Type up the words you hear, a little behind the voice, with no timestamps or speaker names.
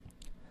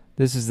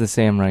This is the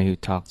Samurai Who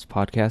Talks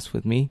podcast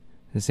with me,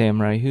 the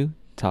Samurai Who,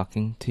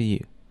 talking to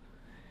you.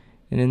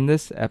 And in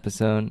this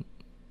episode,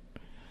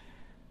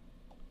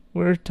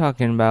 we're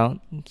talking about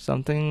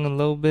something a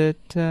little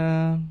bit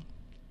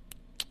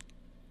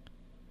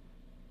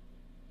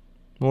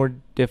more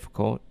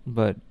difficult,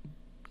 but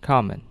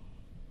common.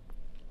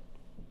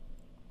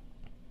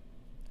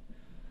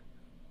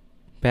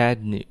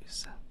 Bad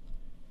news.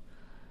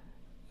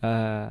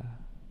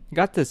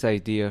 Got this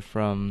idea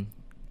from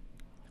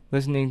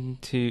listening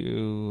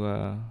to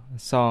a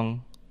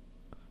song,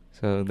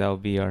 so that'll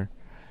be our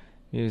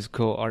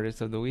musical artist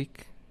of the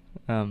week,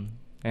 and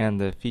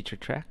the feature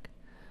track.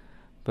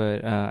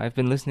 But I've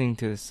been listening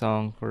to this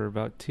song for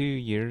about 2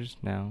 years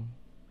now.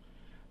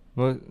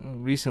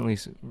 Recently,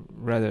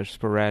 rather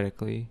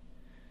sporadically,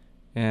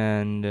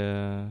 and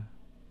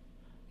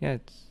yeah,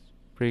 it's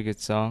a pretty good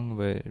song,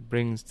 but it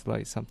brings to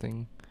light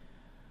something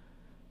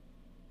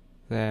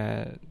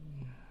that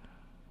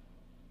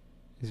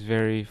is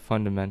very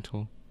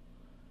fundamental.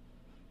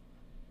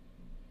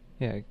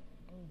 Yeah,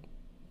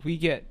 we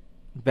get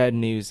bad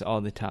news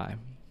all the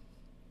time.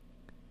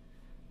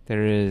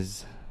 There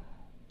is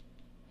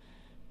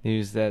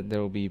news that there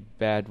will be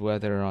bad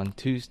weather on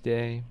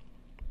Tuesday.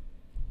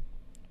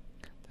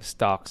 The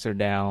stocks are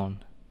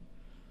down.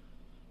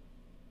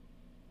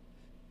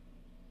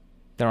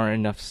 There aren't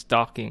enough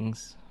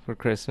stockings for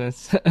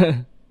Christmas.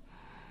 The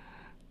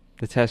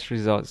test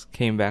results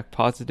came back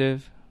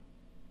positive.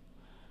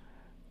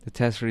 The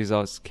test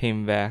results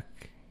came back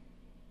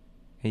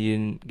and you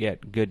didn't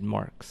get good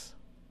marks.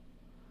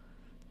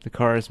 The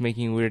car is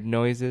making weird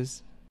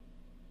noises.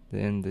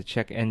 Then the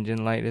check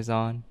engine light is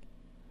on.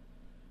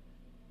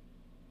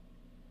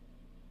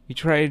 You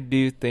try to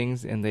do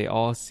things and they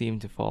all seem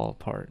to fall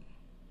apart.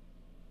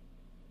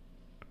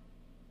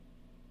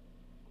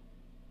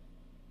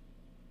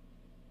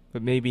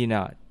 But maybe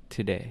not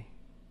today.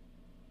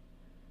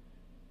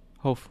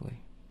 Hopefully.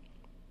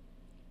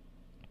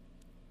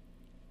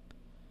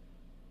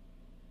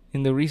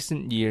 In the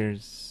recent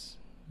years,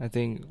 I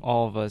think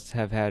all of us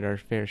have had our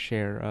fair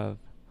share of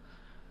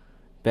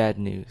bad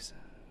news.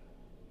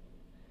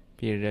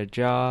 Be it a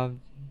job,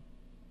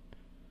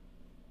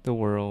 the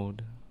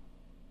world,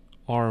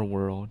 our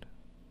world,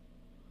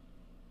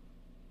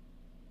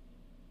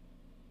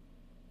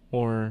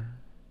 or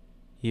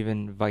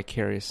even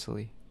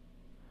vicariously,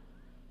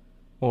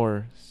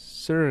 or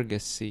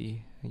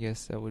surrogacy, I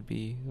guess that would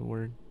be the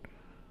word.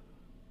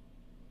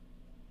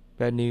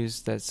 Bad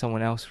news that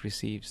someone else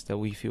receives that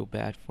we feel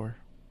bad for.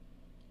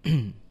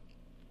 I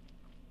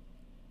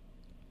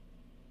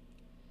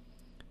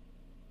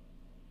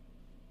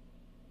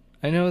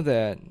know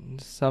that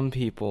some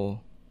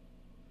people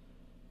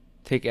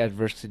take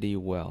adversity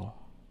well.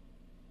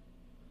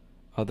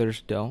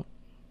 Others don't.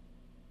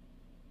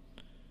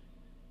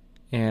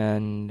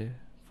 And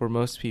for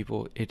most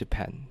people, it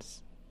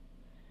depends.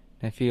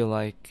 I feel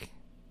like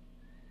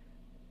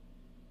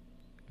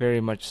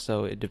very much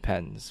so it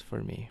depends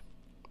for me.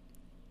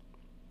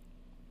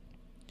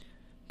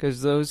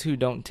 Because those who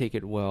don't take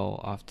it well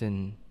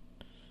often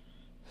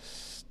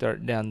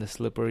start down the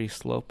slippery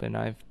slope, and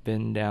I've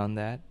been down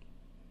that.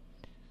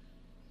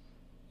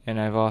 And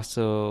I've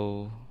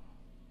also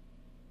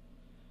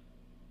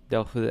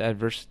dealt with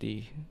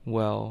adversity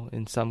well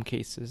in some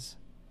cases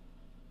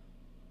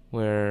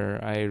where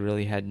I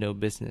really had no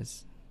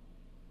business.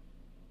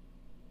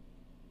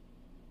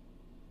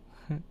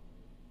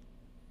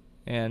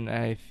 And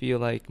I feel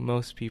like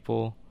most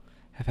people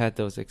have had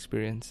those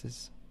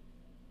experiences.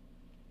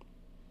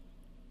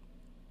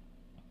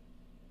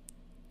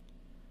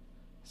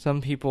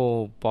 Some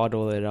people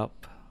bottle it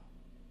up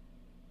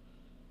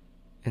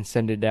and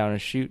send it down a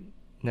chute,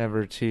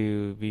 never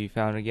to be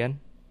found again.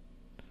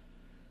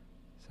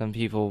 Some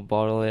people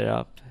bottle it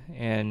up,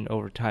 and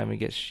over time it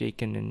gets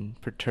shaken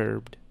and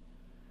perturbed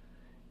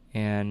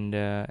and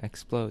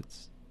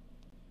explodes.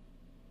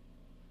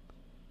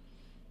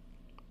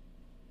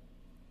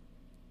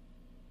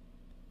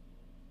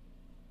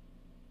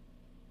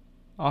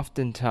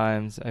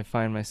 Oftentimes I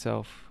find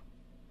myself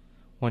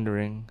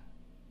wondering,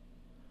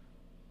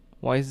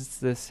 why is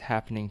this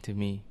happening to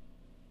me?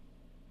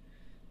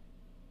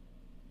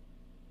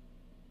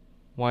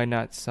 Why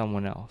not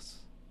someone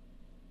else?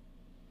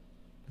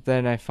 But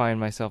then I find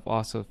myself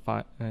also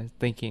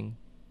thinking,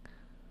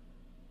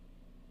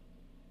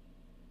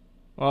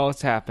 well,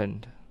 it's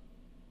happened.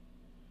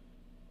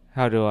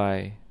 How do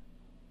I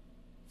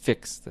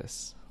fix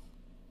this?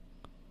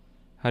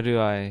 How do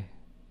I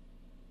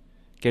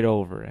get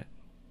over it?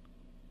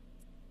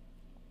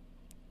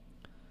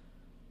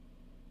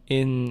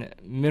 In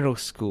middle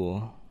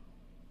school,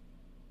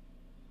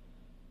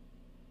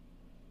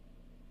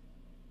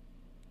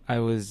 I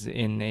was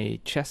in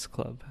a chess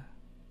club.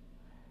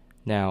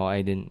 Now,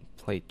 I didn't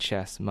play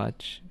chess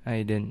much.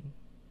 I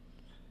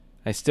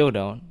still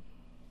don't.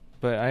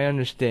 But I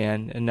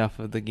understand enough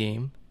of the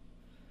game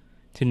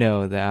to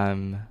know that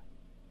I'm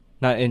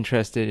not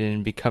interested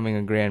in becoming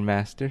a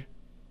grandmaster.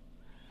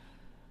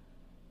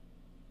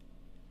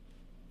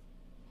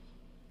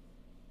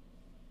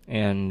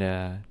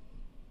 And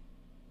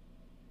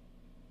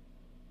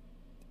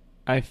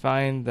I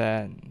find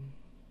that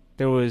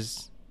there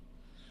was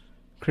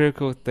a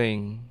critical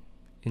thing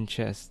in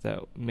chess that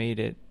made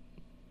it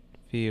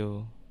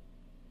feel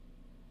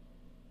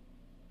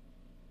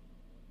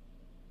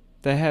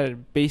that had a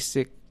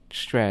basic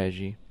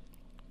strategy,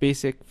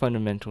 basic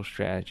fundamental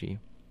strategy.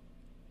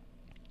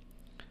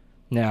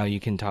 Now you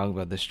can talk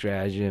about the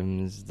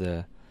stratagems,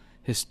 the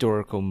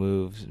historical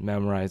moves,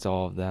 memorize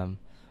all of them,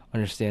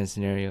 understand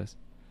scenarios.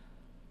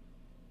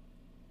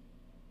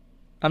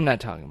 I'm not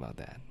talking about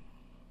that.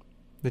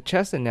 The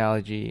chess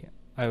analogy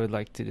I would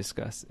like to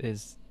discuss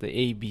is the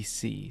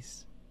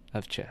ABCs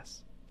of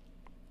chess.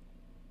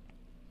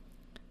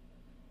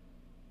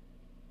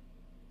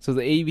 So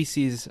the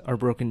ABCs are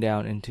broken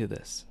down into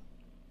this: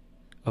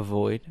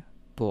 avoid,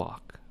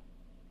 block,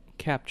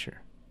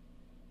 capture.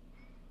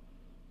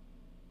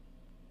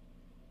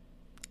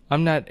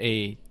 I'm not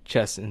a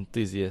chess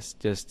enthusiast,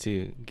 just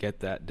to get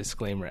that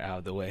disclaimer out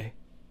of the way.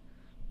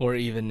 Or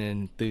even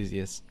an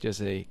enthusiast,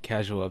 just a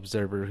casual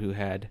observer who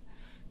had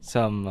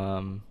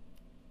some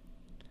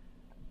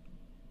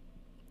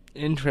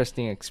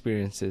interesting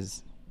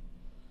experiences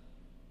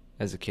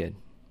as a kid.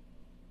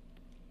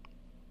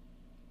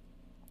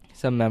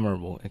 Some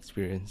memorable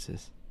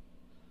experiences.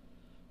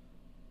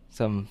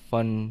 Some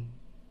fun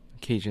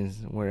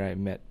occasions where I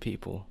met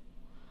people.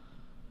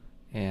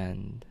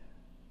 And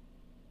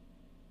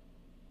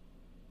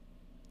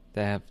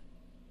that have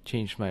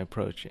changed my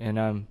approach. And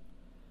I'm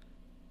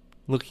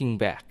looking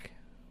back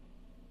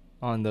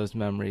on those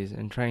memories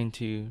and trying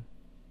to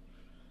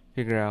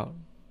figure out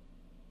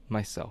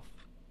myself.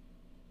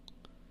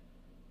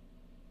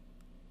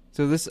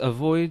 So this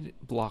avoid,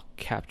 block,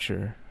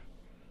 capture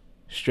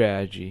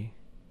strategy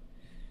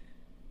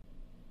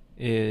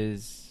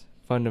is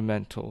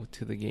fundamental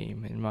to the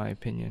game, in my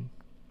opinion,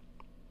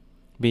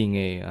 being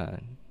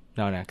a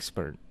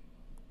non-expert.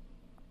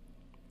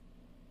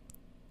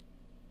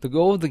 The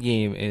goal of the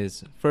game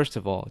is, first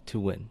of all, to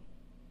win.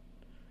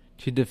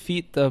 To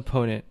defeat the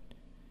opponent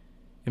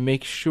and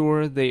make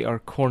sure they are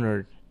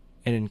cornered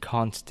and in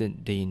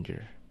constant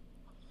danger.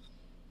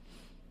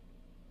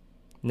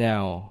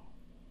 Now,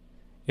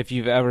 if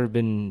you've ever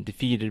been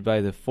defeated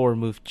by the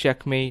 4-move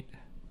checkmate,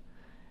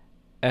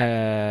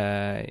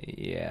 yeah,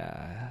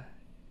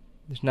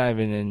 there's not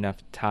even enough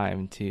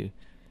time to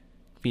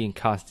be in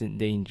constant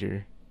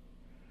danger.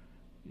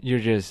 You're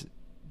just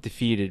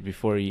defeated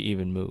before you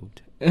even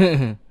moved.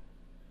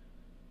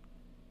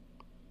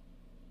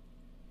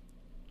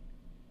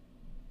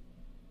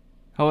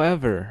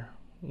 However,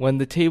 when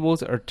the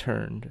tables are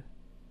turned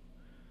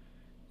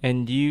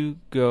and you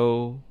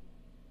go,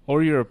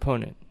 or your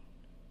opponent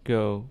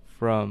go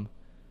from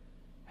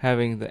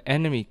having the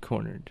enemy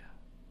cornered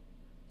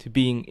to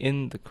being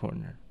in the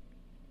corner,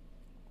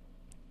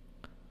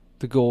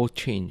 the goal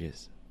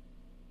changes.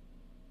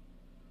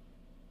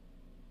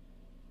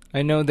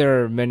 I know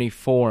there are many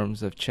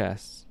forms of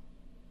chess,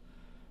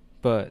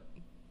 but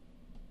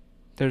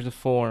there's a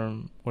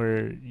form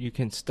where you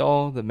can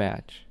stall the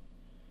match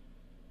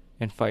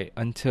and fight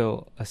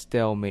until a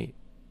stalemate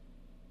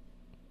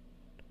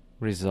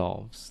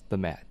resolves the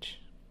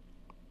match.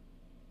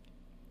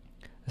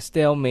 A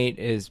stalemate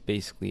is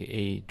basically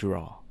a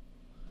draw.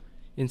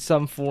 In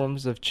some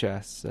forms of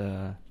chess,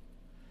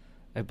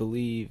 I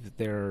believe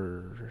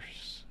there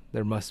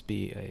must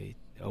be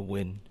a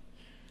win.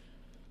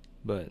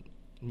 But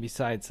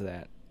besides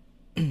that,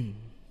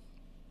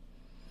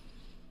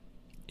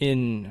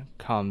 in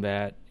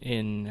combat,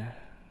 in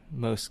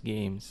most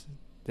games,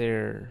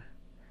 there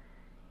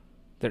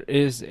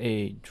is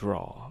a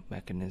draw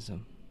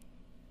mechanism.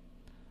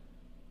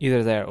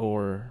 Either that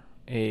or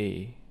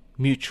a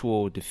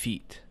mutual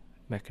defeat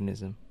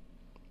mechanism.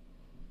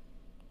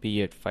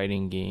 Be it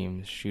fighting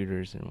games,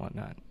 shooters, and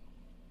whatnot.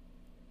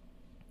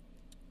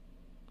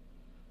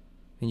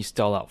 And you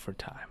stall out for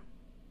time.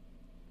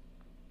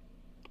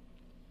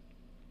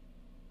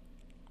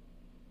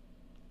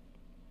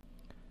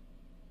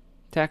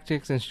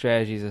 Tactics and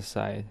strategies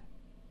aside,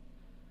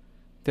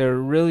 there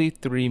are really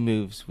 3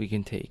 moves we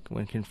can take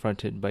when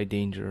confronted by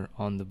danger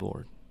on the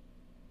board.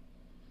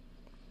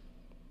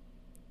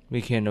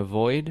 We can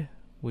avoid,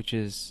 which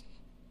is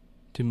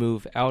to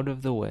move out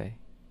of the way.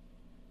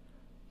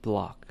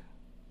 Block,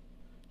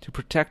 to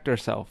protect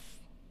ourselves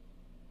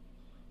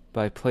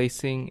by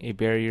placing a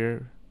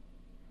barrier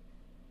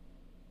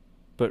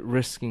but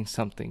risking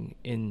something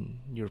in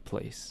your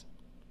place.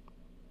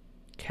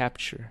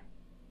 Capture,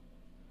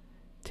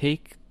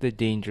 take the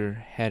danger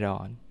head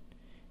on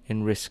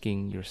and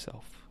risking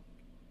yourself.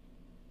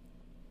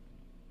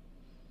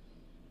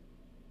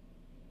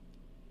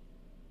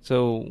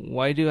 So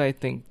why do I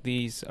think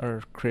these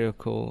are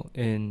critical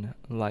in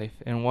life,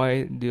 and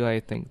why do I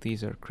think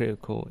these are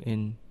critical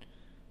in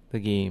the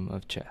game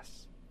of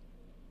chess?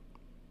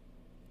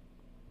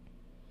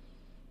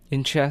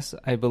 In chess,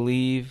 I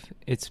believe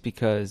it's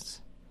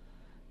because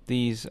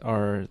these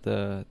are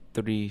the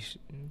 3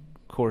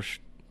 core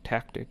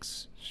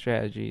tactics,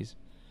 strategies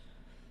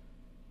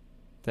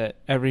that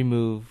every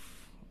move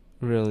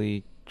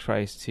really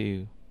tries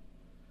to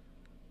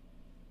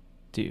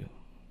do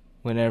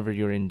whenever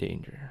you're in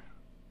danger.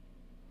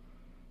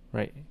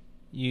 right?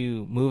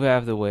 You move out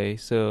of the way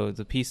so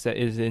the piece that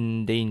is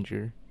in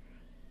danger,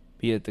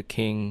 be it the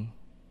king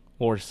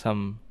or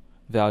some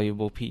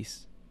valuable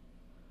piece,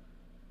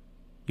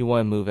 you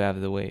want to move out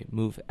of the way,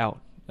 move out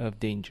of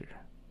danger.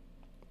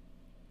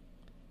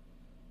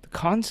 The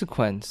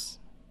consequence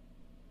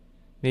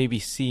may be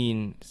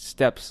seen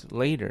steps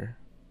later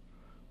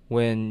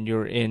when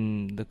you're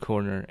in the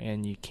corner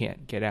and you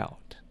can't get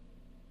out,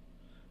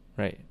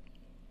 right?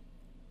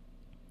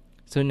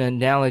 So an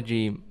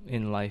analogy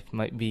in life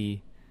might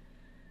be,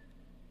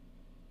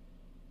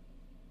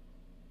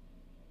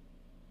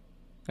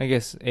 I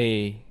guess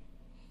a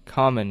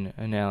common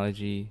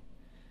analogy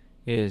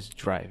is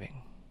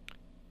driving,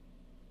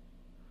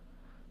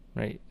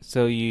 right?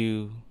 So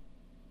you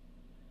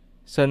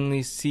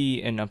suddenly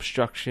see an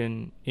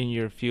obstruction in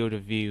your field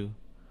of view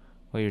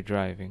while you're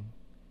driving,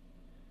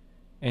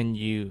 and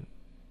you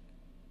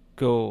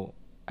go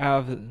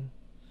out of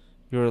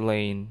your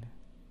lane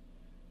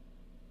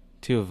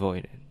to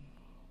avoid it.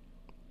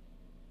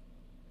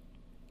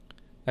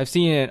 I've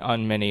seen it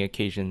on many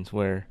occasions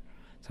where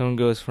someone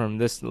goes from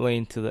this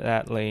lane to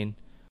that lane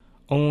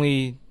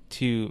only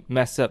to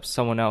mess up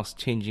someone else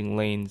changing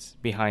lanes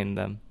behind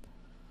them,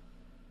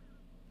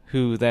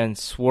 who then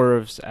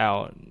swerves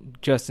out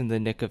just in the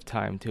nick of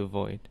time to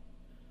avoid.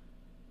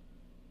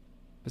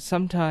 But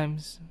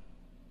sometimes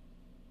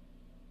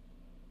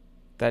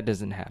that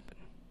doesn't happen.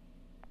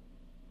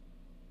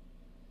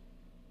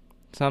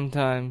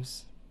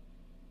 Sometimes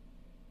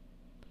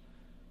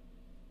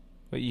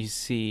what you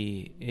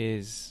see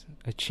is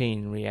a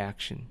chain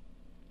reaction.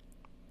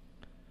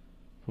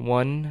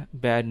 One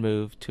bad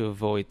move to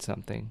avoid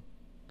something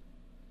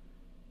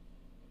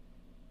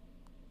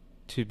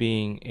to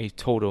being a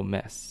total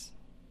mess.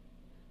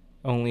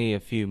 Only a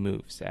few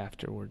moves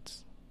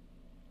afterwards.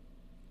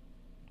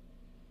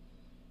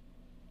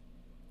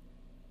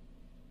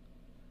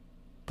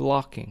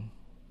 Blocking.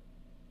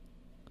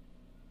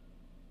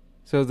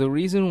 So the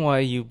reason why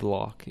you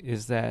block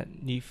is that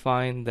you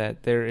find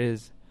that there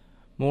is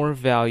more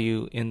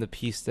value in the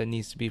piece that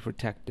needs to be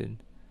protected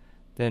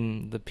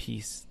than the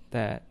piece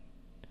that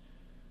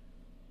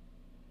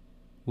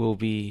will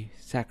be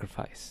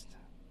sacrificed.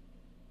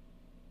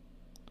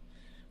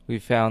 We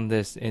found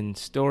this in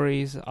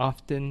stories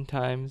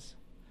oftentimes.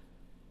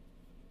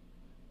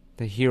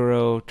 The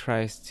hero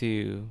tries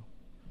to...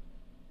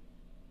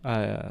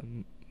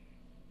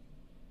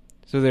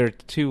 So there are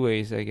two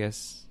ways, I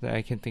guess, that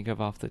I can think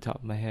of off the top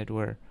of my head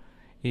where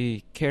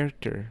a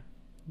character,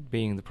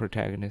 being the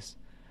protagonist,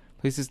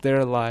 places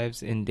their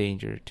lives in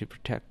danger to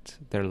protect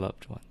their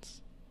loved ones.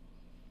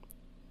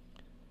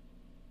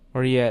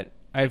 Or yet,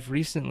 I've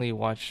recently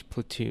watched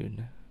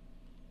Platoon,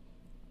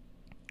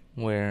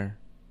 where...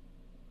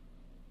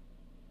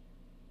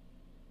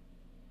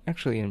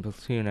 Actually, in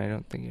Platoon, I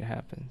don't think it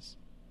happens.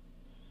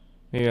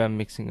 Maybe I'm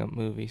mixing up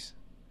movies.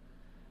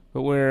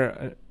 But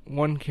where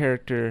one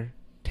character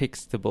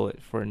takes the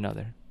bullet for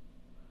another.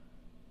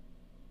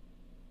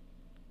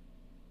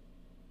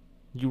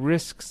 You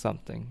risk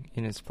something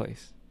in its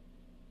place.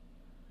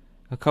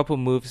 A couple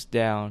moves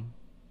down,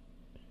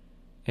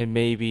 and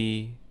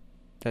maybe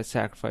that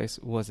sacrifice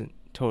wasn't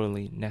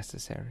totally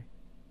necessary.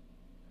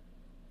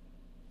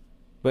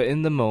 But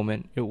in the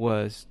moment, it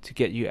was to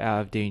get you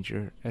out of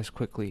danger as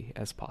quickly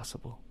as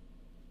possible.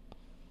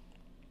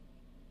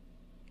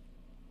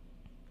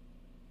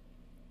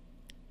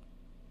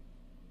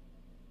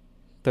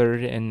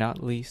 Third and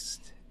not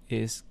least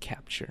is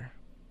capture.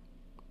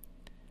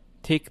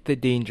 Take the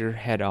danger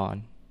head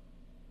on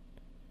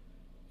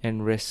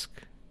and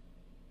risk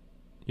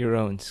your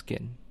own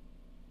skin.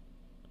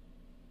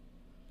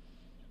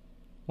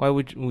 Why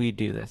would we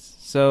do this?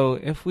 So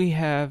if we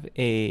have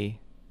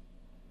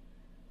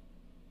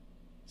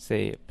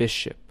say a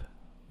bishop,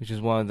 which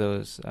is one of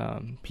those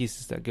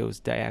pieces that goes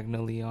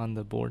diagonally on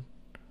the board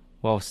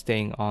while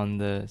staying on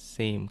the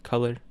same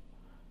color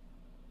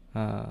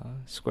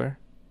square.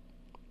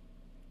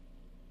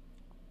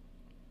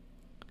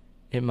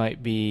 It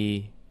might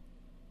be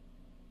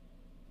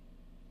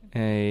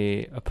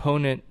a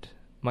opponent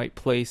might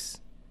place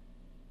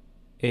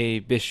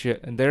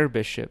their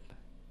bishop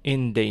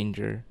in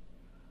danger,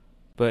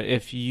 but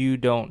if you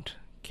don't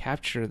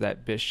capture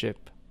that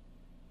bishop,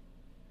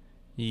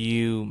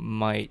 you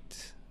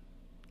might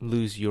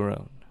lose your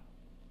own.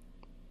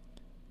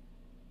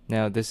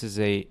 Now, this is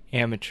a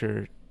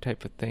amateur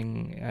type of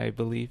thing, I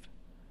believe,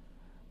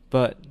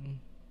 but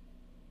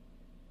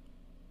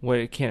what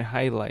it can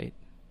highlight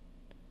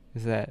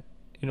is that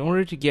in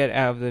order to get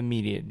out of the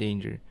immediate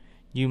danger,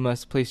 you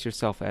must place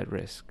yourself at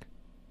risk.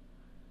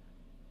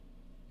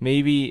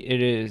 Maybe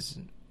it is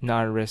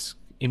not a risk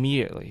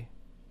immediately.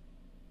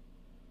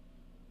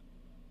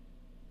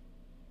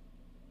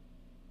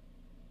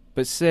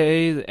 But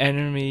say the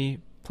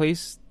enemy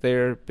placed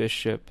their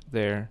bishop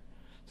there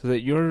so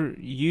that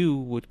you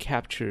would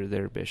capture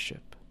their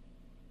bishop.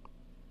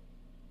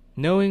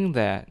 Knowing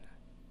that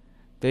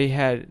they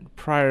had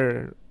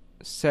prior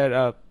set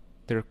up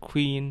their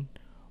queen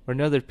or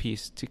another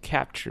piece to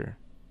capture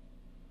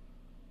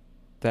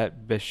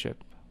that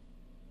bishop.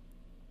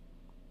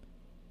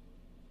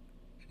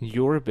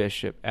 your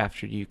bishop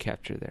after you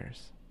capture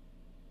theirs.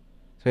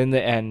 So in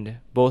the end,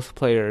 both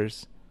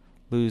players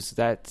lose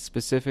that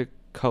specific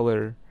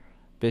color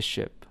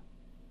bishop,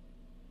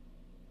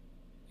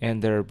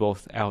 and they're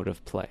both out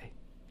of play.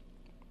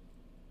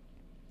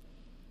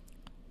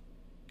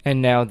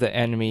 And now the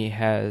enemy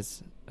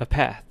has a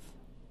path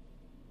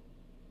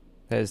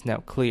that is now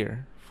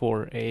clear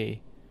for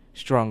a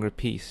stronger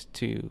piece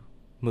to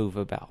move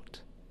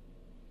about.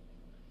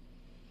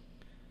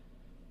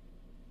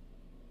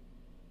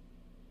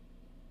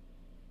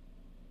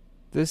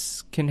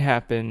 This can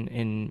happen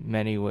in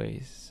many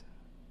ways.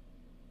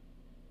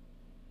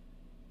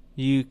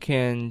 You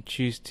can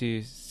choose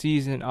to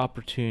seize an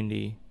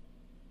opportunity,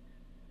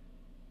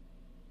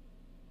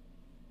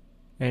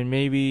 and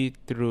maybe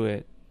through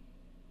it,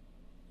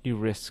 you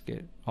risk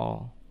it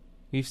all.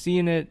 We've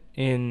seen it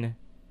in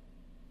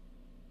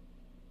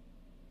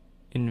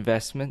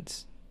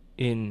investments,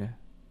 in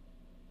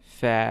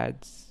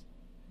fads,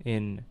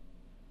 in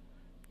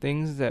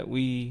things that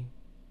we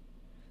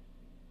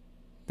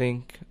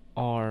think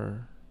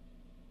are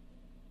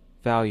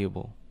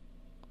valuable.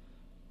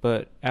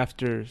 But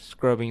after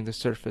scrubbing the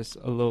surface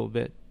a little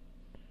bit,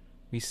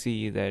 we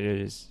see that it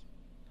is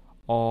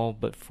all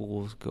but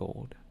fool's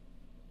gold.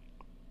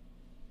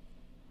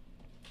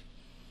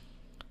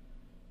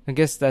 I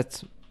guess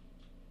that's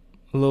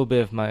a little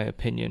bit of my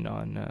opinion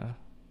on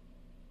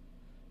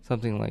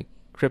something like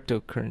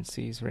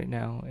cryptocurrencies right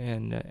now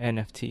and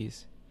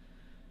NFTs.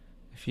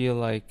 I feel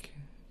like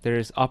there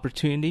is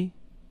opportunity,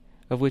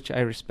 of which I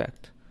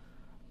respect,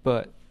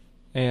 but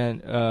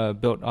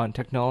built on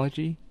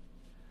technology,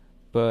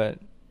 but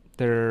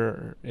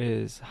there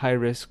is high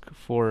risk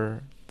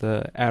for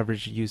the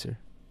average user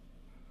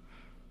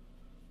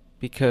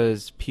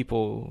because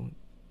people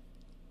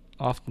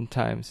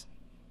oftentimes,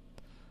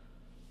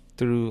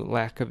 through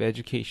lack of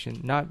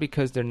education, not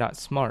because they're not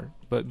smart,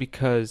 but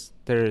because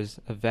there's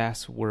a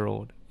vast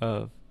world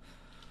of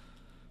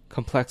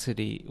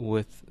complexity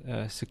with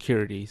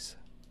securities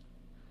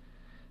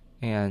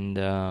and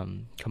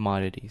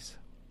commodities.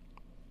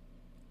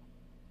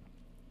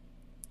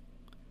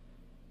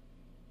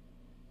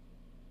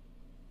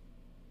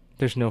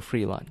 There's no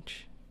free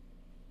lunch,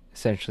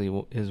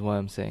 essentially, is what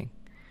I'm saying.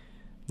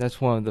 That's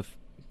one of the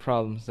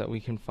problems that we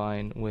can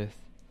find with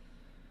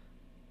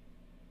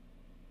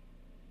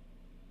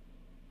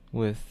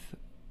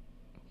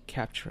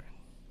capturing.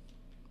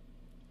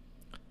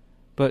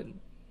 But,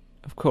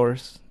 of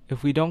course,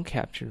 if we don't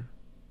capture,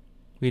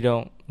 we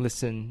don't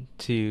listen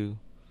to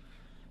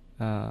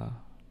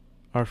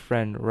our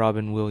friend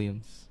Robin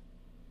Williams.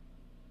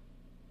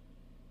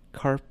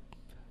 Carpe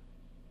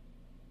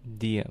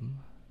diem,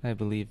 I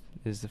believe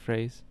is the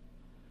phrase,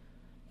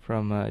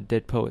 from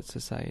Dead Poets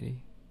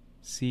Society.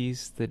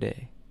 Seize the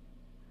day.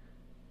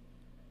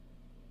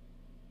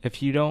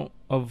 If you don't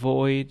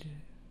avoid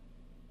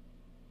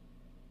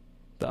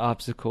the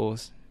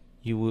obstacles,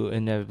 you will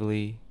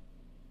inevitably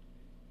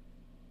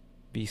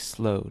be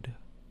slowed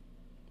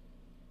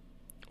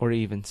or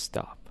even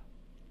stop.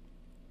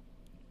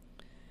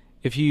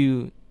 If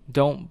you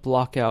don't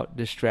block out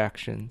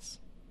distractions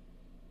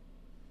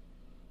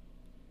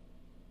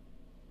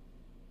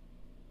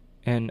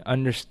and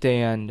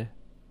understand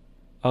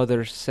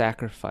others'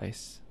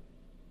 sacrifice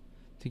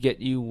to get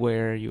you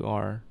where you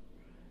are,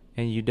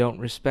 and you don't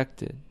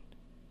respect it,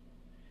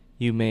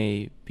 you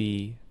may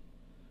be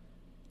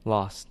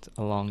lost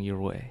along your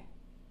way.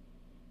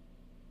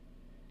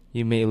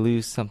 You may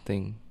lose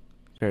something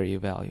very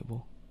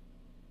valuable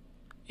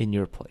in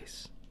your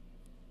place.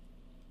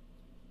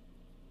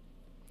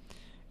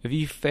 If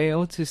you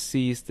fail to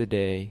seize the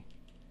day,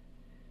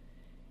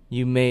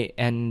 you may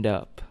end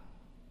up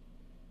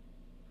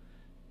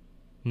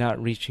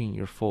not reaching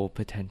your full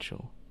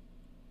potential.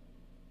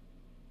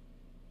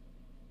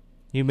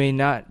 You may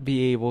not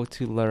be able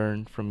to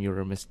learn from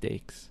your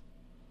mistakes.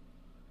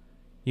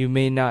 You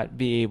may not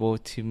be able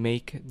to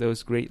make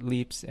those great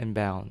leaps and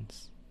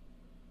bounds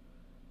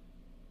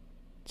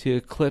to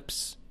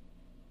eclipse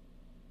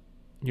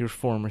your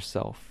former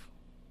self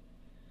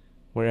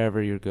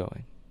wherever you're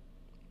going,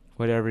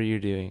 whatever you're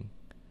doing,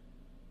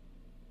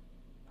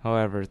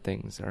 however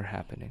things are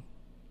happening.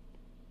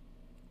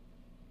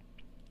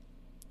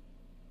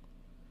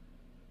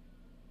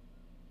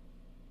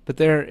 But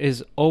there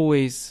is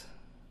always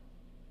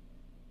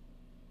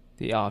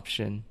the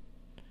option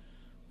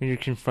when you're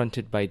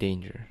confronted by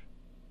danger.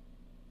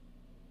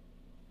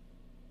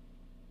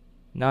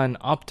 Not an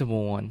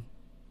optimal one,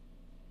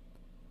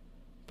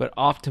 but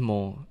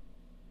optimal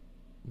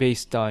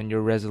based on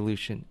your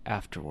resolution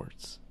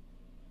afterwards.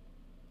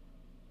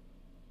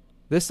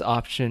 This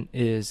option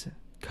is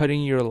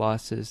cutting your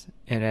losses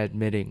and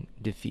admitting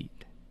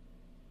defeat.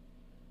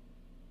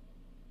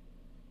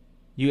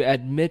 You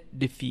admit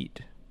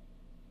defeat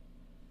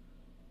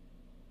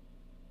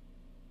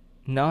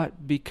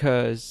not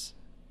because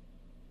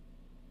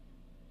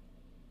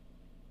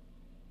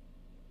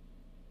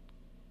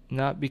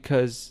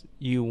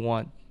you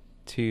want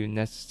to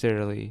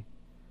necessarily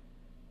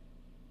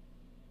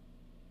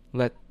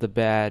let the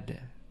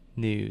bad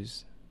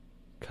news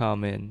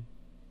come in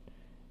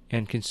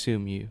and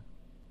consume you,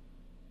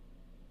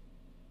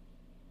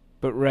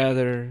 but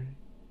rather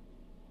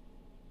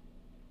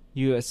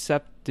you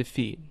accept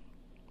defeat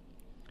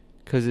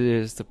because it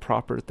is the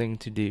proper thing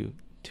to do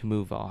to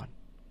move on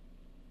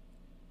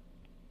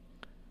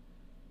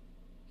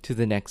to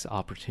the next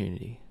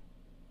opportunity.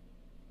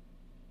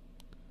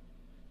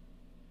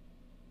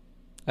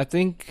 I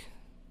think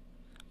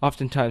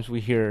oftentimes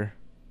we hear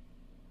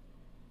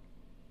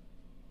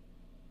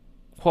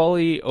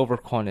quality over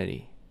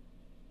quantity.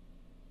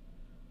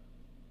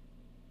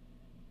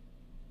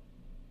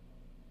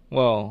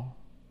 Well,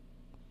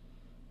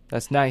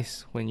 that's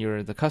nice when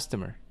you're the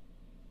customer,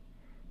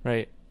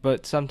 right?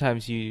 But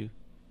sometimes you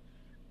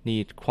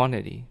need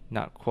quantity,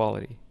 not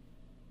quality.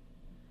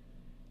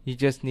 You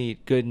just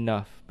need good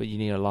enough, but you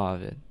need a lot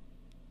of it,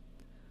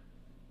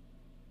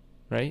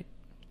 right?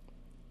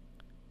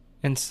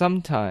 And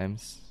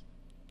oftentimes,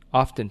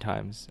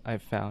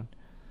 I've found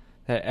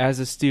that as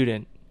a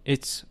student,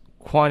 it's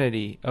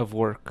quantity of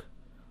work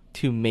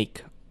to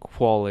make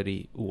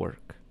quality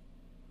work.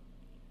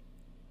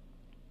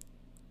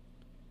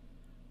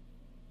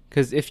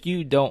 Because if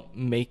you don't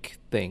make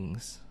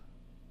things,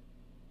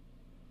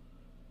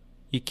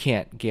 you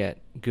can't get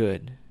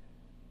good.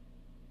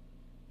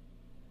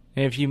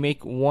 And if you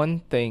make one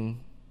thing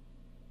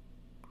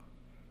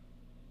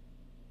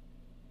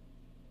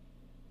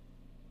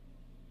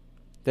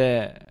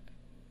that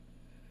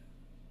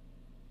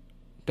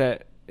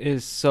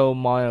is so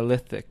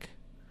monolithic,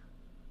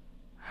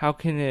 how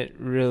can it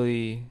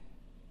really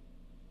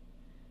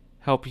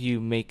help you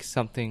make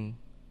something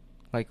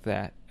like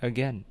that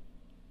again?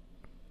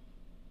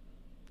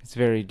 It's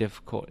very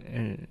difficult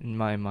in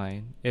my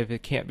mind. If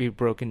it can't be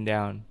broken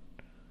down,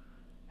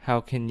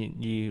 how can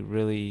you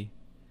really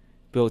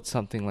build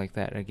something like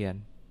that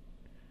again?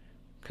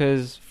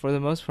 Because for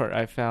the most part,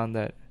 I found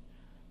that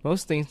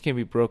most things can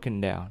be broken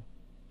down.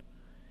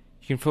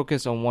 You can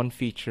focus on one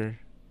feature,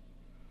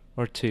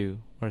 or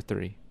two, or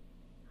three,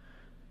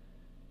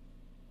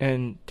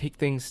 and take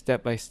things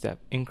step by step,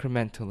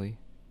 incrementally.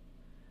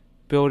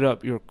 Build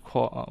up your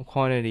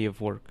quantity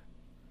of work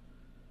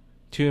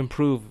to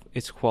improve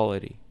its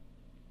quality.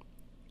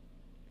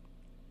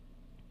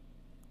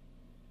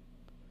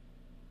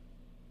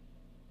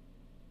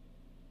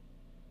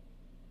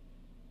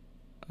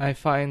 I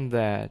find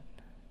that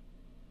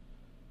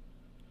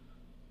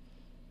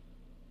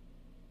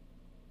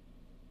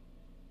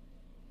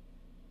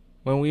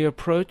when we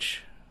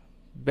approach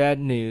bad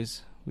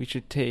news, we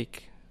should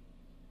take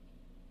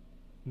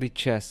the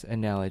chess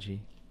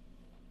analogy.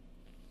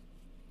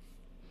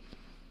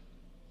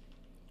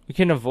 We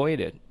can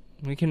avoid it.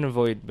 We can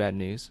avoid bad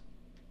news.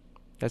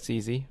 That's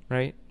easy,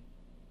 right?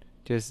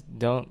 Just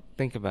don't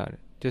think about it.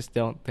 Just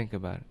don't think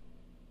about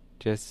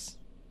it.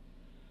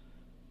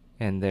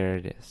 And there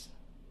it is.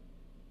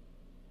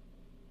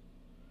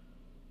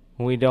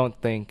 When we don't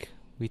think,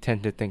 we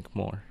tend to think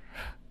more.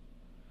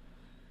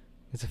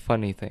 It's a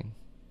funny thing.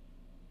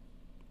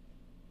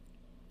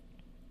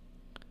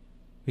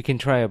 We can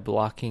try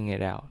blocking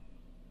it out.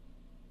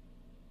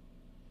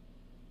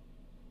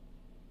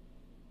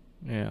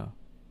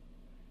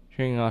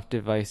 Turning off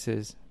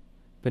devices,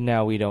 but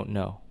now we don't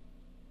know.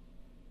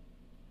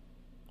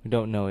 We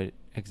don't know it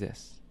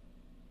exists.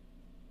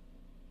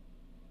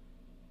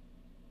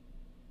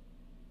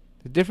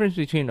 The difference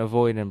between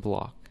avoid and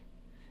block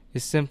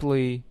is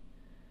simply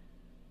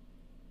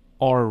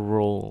our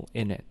role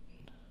in it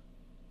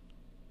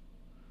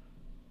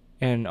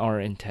and our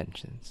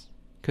intentions.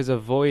 Because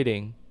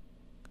avoiding,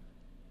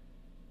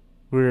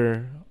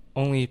 we're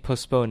only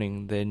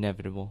postponing the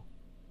inevitable.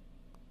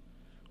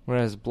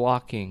 Whereas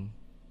blocking,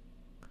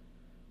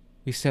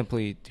 we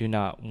simply do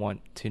not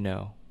want to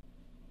know.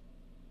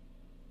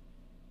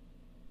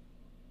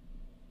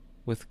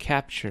 With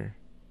capture,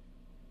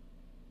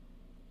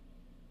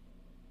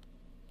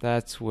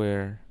 that's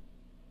where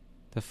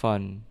the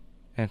fun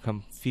and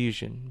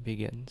confusion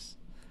begins.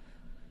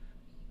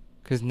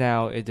 Because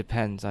now it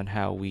depends on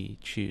how we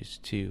choose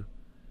to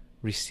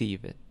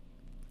receive it.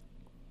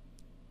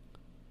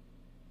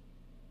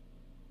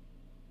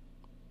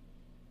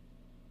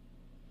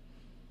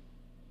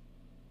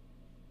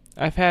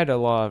 I've had a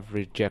lot of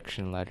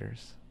rejection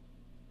letters.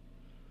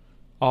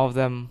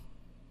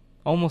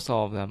 Almost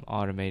all of them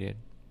automated.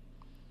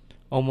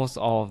 Almost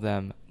all of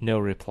them no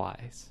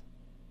replies.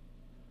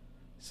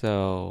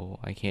 So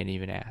I can't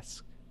even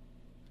ask.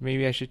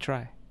 Maybe I should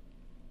try.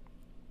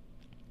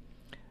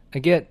 I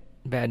get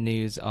bad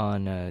news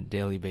on a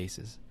daily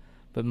basis,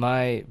 but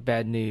my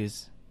bad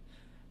news,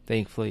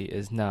 thankfully,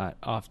 is not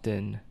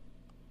often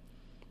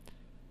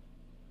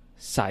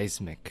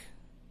seismic.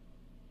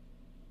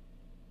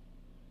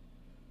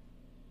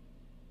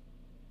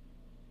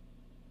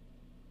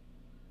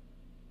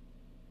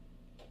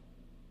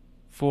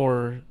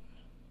 For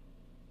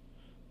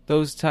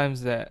those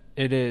times that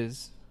it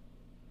is,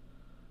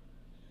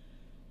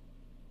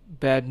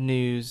 bad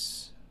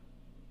news,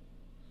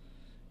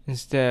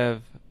 instead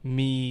of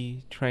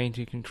me trying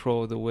to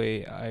control the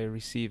way I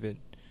receive it,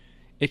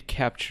 it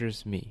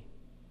captures me.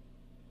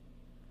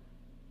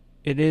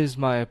 It is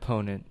my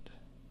opponent.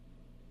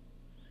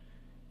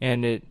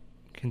 and it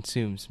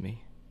consumes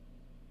me.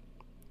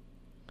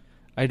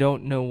 I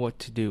don't know what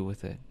to do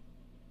with it.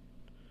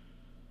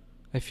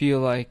 I feel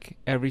like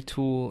every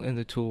tool in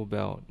the tool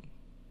belt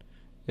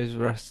is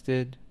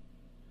rusted,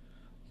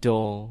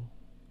 dull,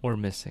 or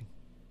missing.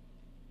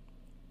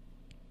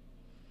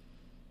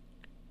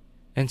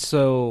 And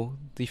so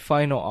the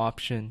final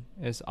option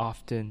is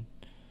often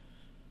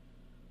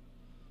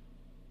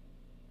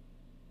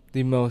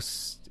the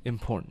most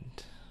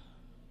important.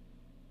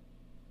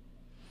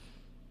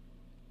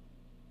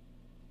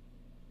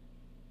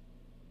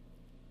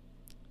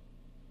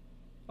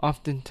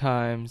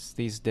 Oftentimes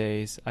these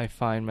days I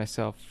find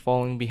myself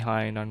falling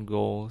behind on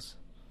goals,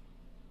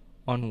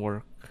 on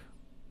work,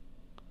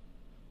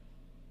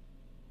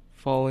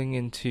 falling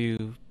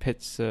into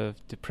pits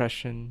of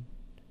depression,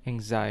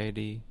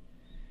 anxiety,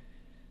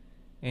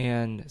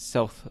 and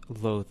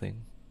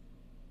self-loathing.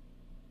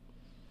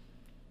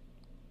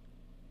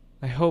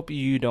 I hope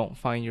you don't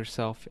find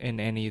yourself in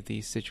any of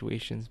these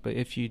situations, but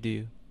if you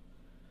do,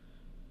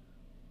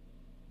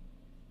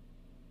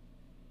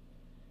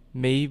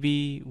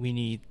 maybe we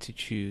need to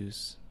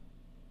choose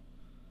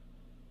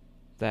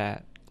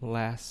that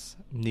last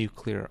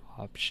nuclear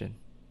option.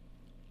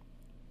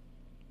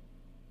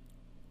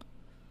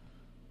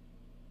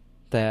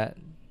 That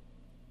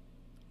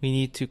we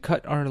need to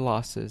cut our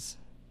losses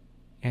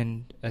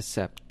and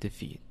accept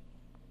defeat.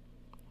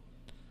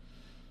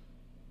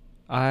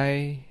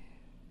 I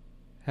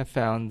have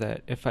found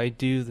that if I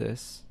do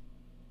this,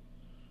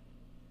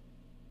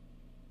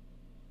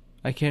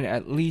 I can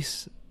at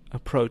least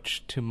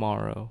approach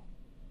tomorrow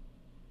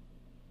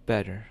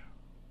better.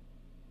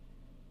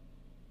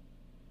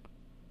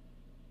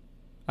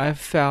 I've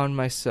found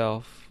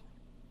myself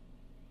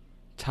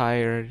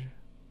tired,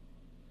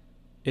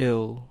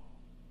 ill,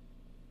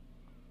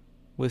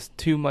 with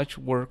too much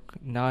work,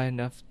 not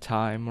enough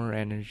time or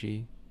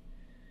energy,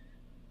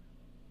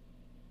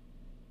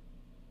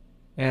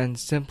 and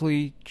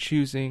simply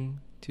choosing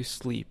to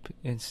sleep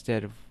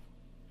instead of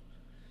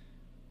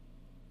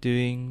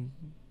doing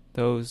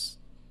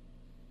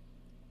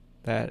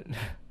that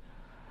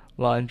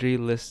laundry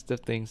list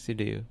of things to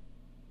do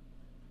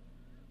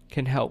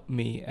can help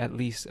me at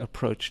least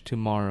approach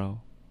tomorrow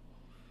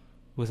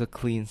with a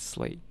clean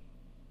slate,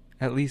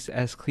 at least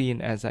as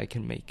clean as I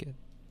can make it.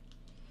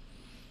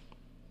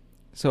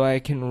 So I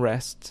can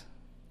rest,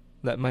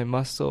 let my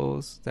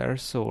muscles that are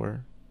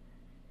sore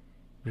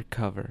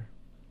recover.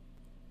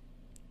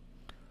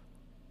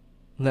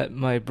 Let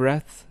my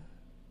breath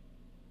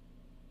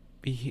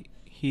be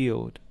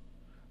healed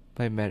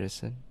by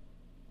medicine.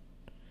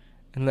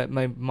 And let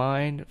my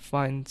mind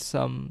find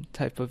some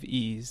type of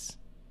ease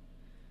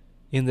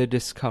in the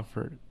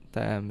discomfort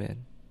that I'm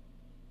in.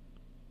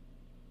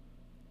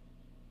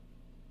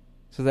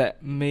 So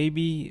that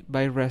maybe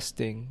by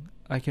resting,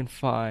 I can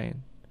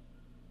find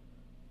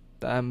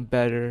that I'm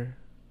better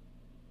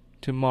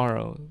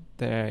tomorrow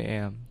than I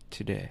am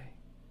today.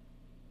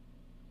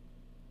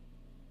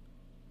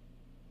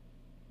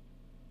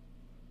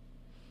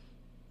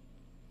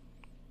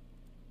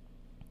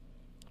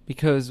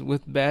 Because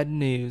with bad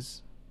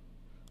news,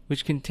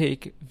 which can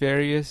take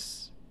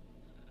various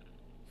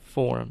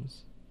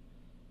forms,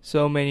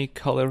 so many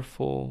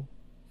colorful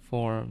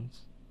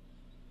forms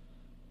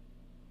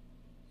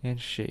and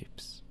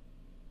shapes,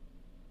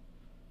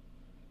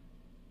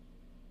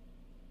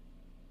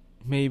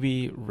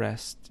 maybe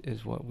rest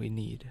is what we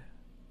need.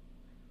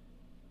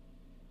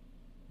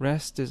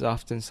 Rest is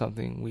often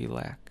something we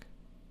lack.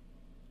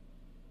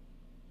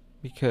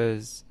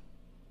 Because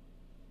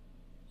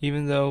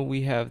even though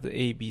we have the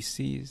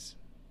ABCs,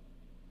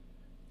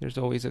 there's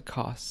always a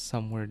cost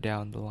somewhere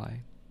down the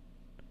line.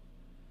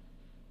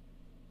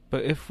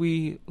 But if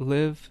we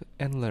live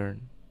and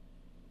learn,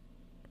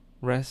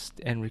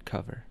 rest and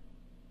recover,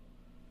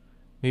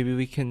 maybe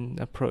we can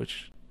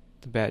approach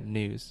the bad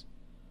news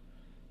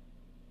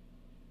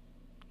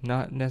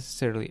not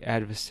necessarily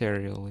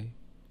adversarially,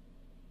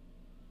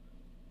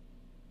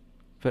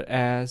 but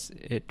as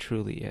it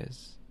truly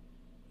is,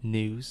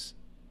 news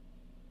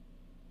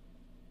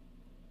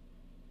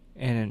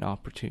and an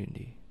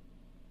opportunity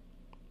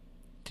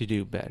to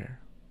do better.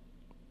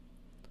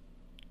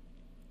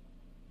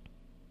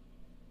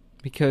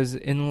 Because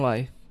in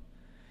life,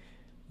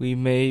 it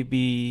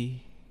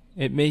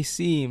may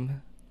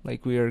seem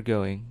like we are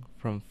going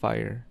from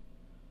fire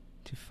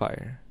to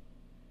fire,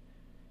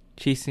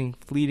 chasing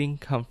fleeting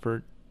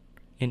comfort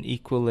and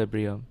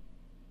equilibrium.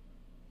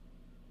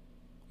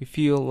 We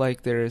feel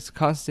like there is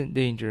constant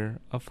danger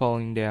of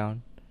falling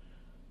down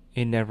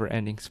a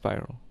never-ending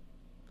spiral.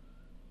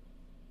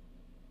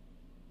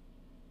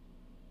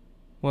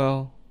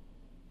 Well,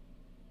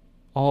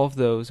 all of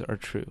those are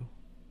true.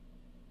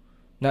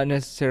 Not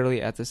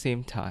necessarily at the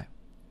same time.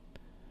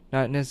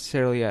 Not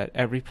necessarily at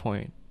every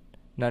point.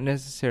 Not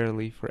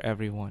necessarily for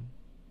everyone.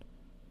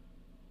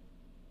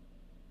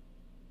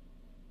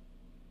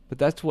 But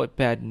that's what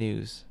bad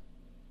news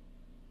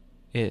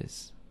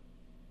is.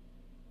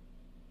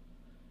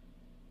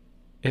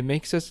 It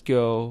makes us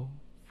go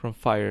from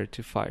fire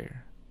to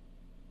fire.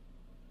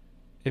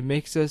 It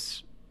makes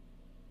us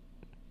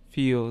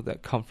feel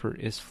that comfort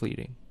is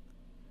fleeting,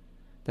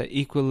 that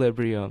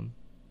equilibrium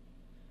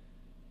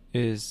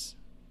is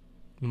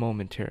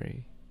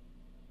momentary.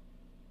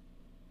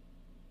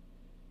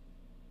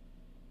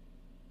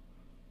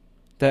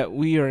 That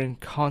we are in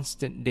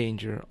constant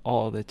danger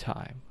all the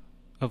time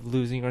of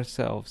losing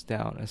ourselves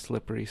down a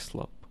slippery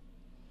slope.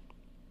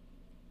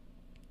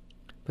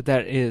 But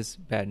that is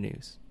bad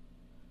news.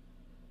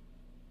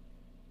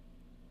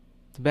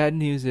 The bad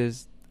news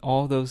is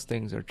all those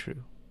things are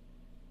true.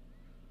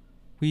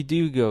 We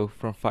do go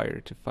from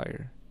fire to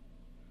fire.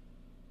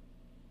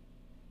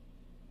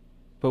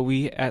 But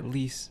we at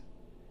least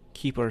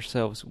keep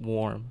ourselves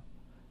warm,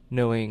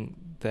 knowing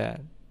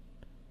that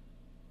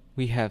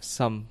we have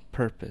some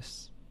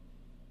purpose.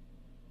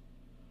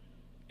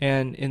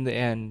 And in the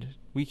end,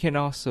 we can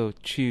also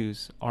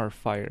choose our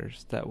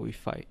fires that we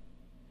fight,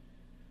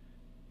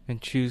 and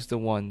choose the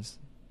ones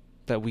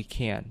that we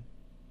can.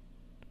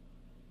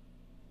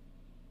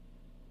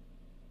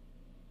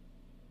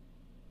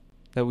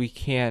 That we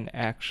can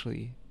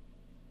actually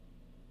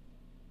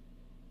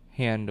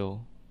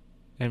handle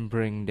and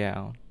bring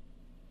down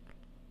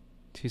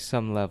to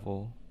some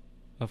level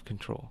of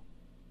control.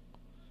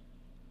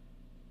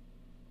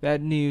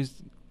 Bad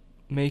news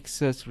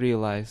makes us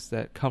realize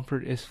that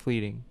comfort is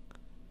fleeting,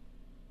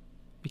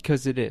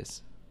 because it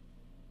is.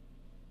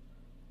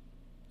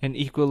 And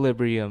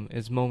equilibrium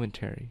is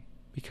momentary,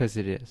 because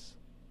it is.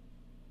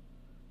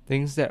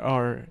 Things that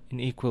are in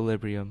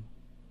equilibrium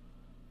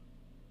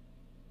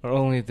are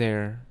only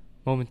there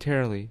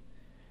momentarily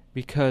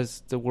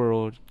because the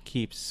world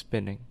keeps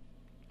spinning.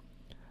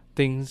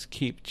 Things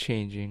keep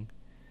changing,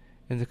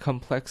 and the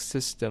complex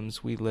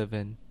systems we live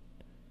in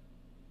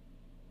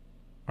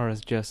are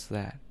just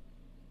that,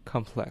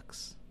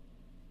 complex,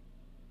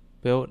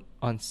 built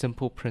on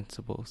simple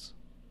principles,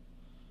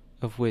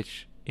 of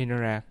which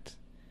interact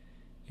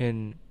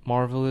in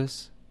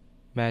marvelous,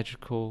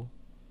 magical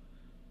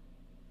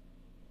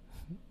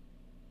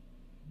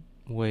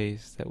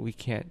ways that we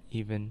can't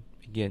even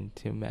begin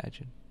to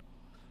imagine.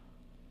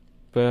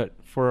 But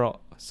for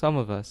some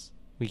of us,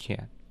 we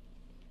can.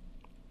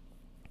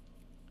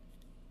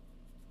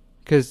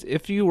 Because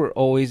if you were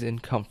always in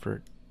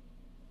comfort,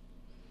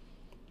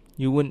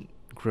 you wouldn't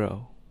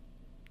grow.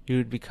 You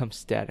would become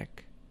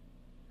static.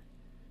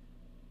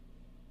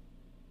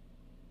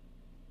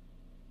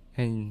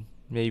 And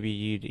maybe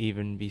you'd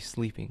even be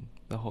sleeping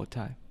the whole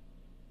time.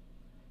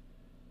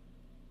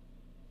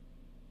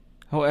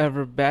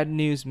 However, bad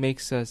news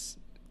makes us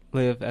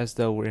live as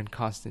though we're in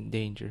constant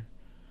danger,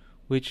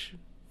 which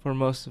for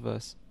most of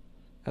us,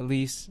 at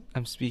least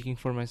I'm speaking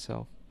for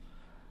myself,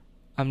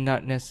 I'm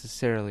not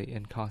necessarily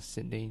in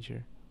constant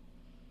danger.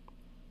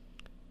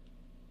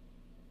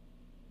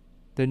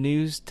 The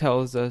news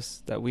tells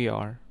us that we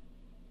are,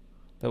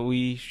 that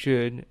we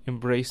should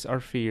embrace our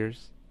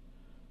fears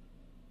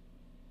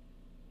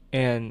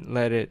and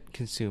let it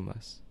consume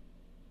us.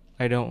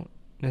 I don't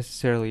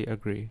necessarily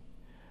agree,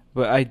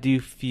 but I do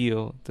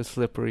feel the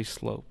slippery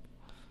slope.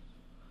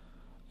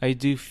 I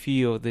do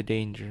feel the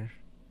danger,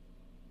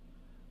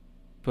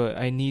 but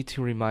I need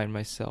to remind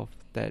myself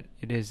that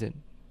it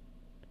isn't.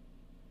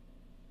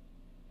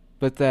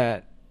 But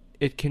that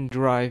it can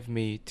drive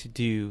me to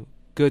do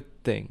good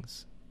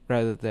things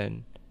rather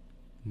than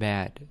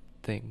mad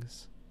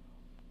things.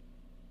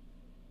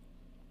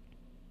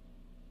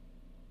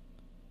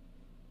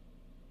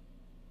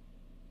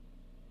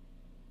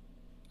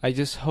 I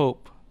just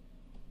hope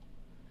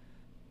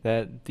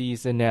that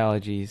these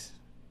analogies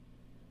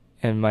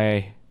and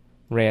my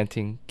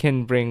ranting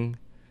can bring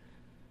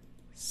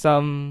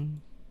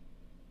some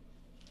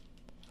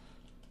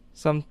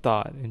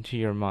thought into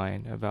your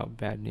mind about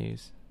bad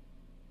news.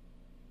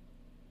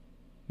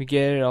 We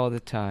get it all the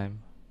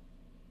time.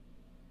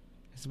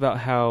 It's about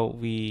how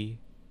we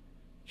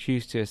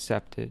choose to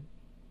accept it.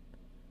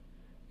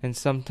 And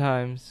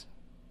sometimes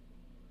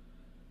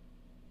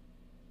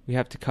we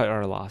have to cut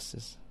our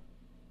losses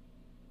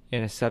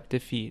and accept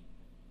defeat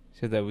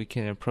so that we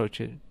can approach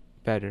it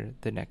better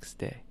the next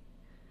day.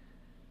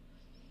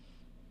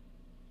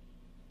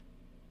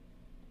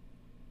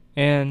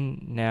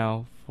 And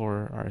now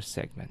for our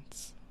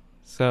segments.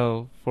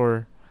 So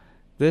for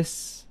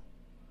this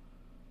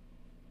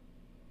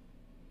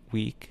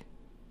week,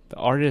 the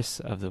artist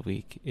of the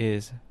week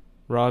is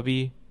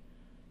Robbie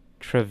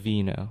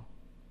Trevino.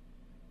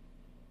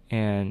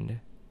 And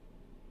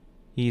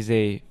he's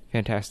a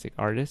fantastic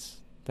artist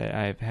that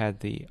I've had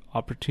the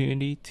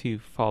opportunity to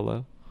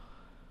follow.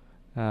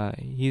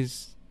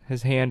 His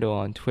handle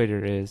on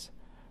Twitter is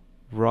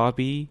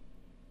Robbie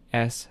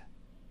S.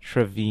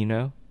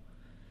 Trevino.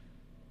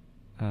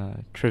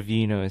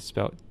 Trevino is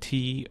spelled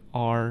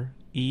Trevino.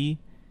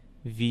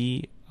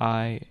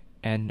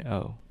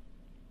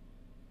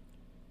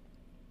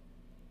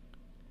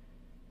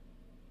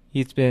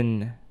 He's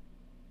been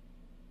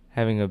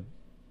having a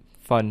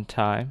fun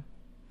time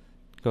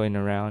going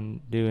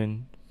around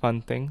doing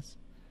fun things.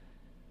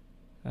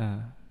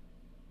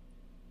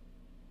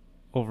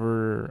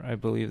 Over, I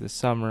believe, the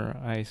summer,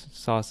 I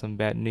saw some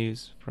bad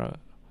news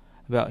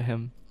about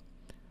him.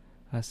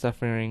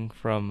 suffering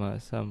from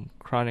some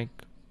chronic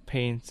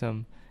pain,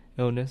 some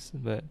illness,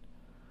 but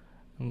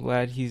I'm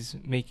glad he's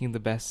making the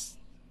best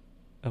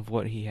of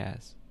what he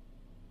has.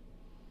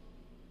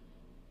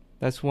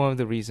 That's one of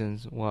the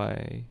reasons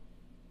why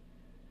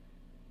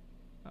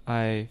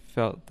I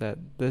felt that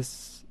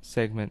this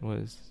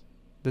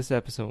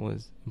episode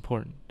was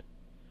important.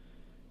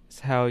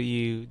 It's how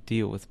you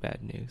deal with bad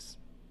news.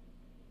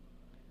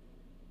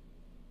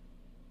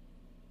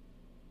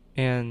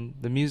 And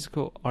the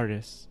musical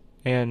artist,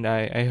 and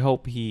I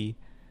hope he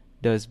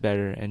does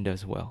better and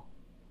does well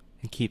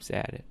and keeps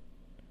at it.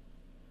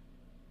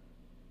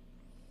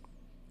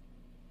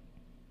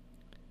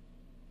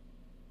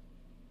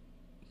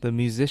 The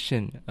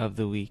musician of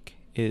the week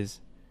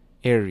is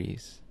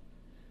Aries,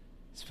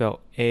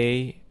 spelled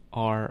Aries,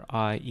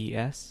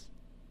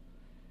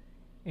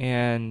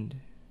 and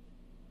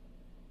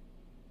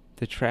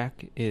the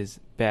track is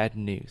Bad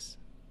News,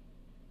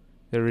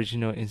 the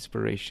original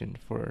inspiration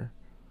for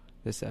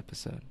this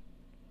episode.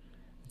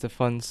 It's a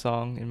fun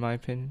song, in my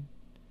opinion.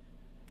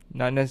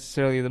 Not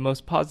necessarily the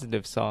most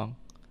positive song,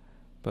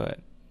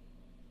 but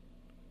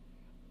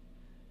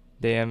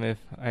damn if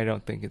I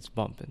don't think it's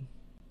bumping.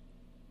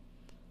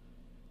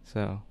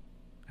 So,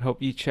 I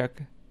hope you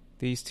check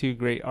these two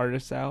great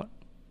artists out,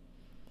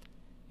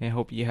 and I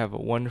hope you have a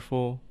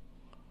wonderful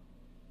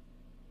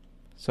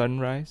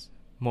sunrise,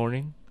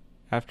 morning,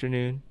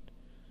 afternoon.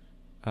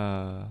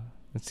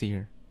 Let's see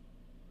here.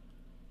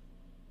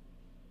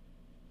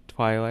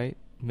 Twilight,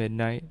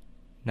 midnight,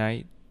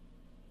 night,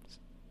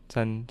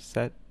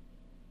 sunset.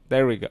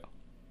 There we go.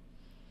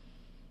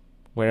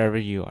 Wherever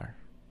you are.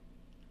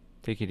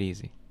 Take it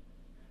easy.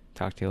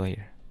 Talk to you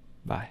later.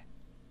 Bye.